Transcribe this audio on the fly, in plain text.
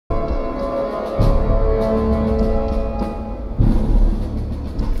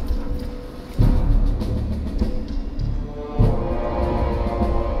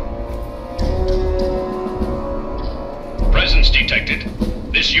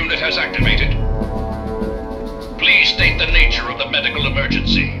unit has activated. Please state the nature of the medical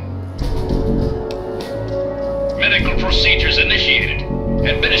emergency. Medical procedures initiated.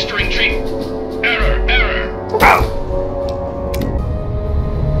 Administering treatment. Error.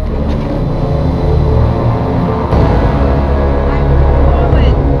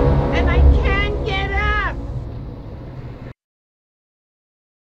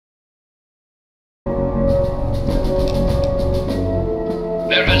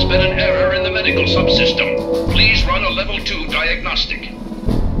 There has been an error in the medical subsystem. Please run a level 2 diagnostic.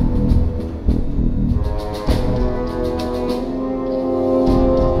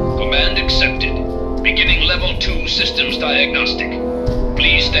 Command accepted. Beginning level 2 systems diagnostic.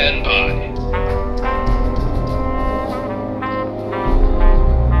 Please stand by.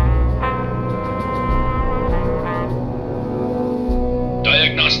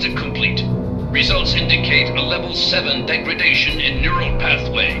 Diagnostic complete. Results indicate a level 7 degradation in neural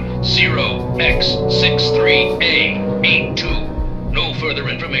pathway 0x63A82. No further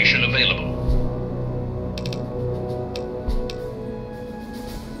information available.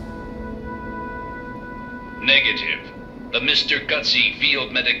 Negative. The Mr. Gutsy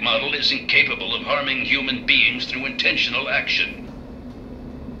field medic model is incapable of harming human beings through intentional action.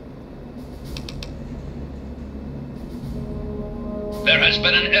 There has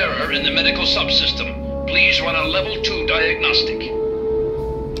been an error in the medical subsystem. Please run a level 2 diagnostic.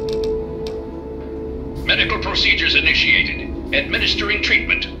 Medical procedures initiated. Administering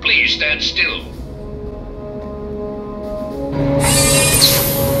treatment. Please stand still.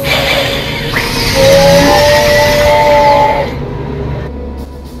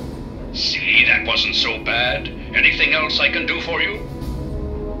 See, that wasn't so bad. Anything else I can do for you?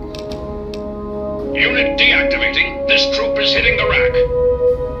 Unit deactivating. This troop is hitting the rack.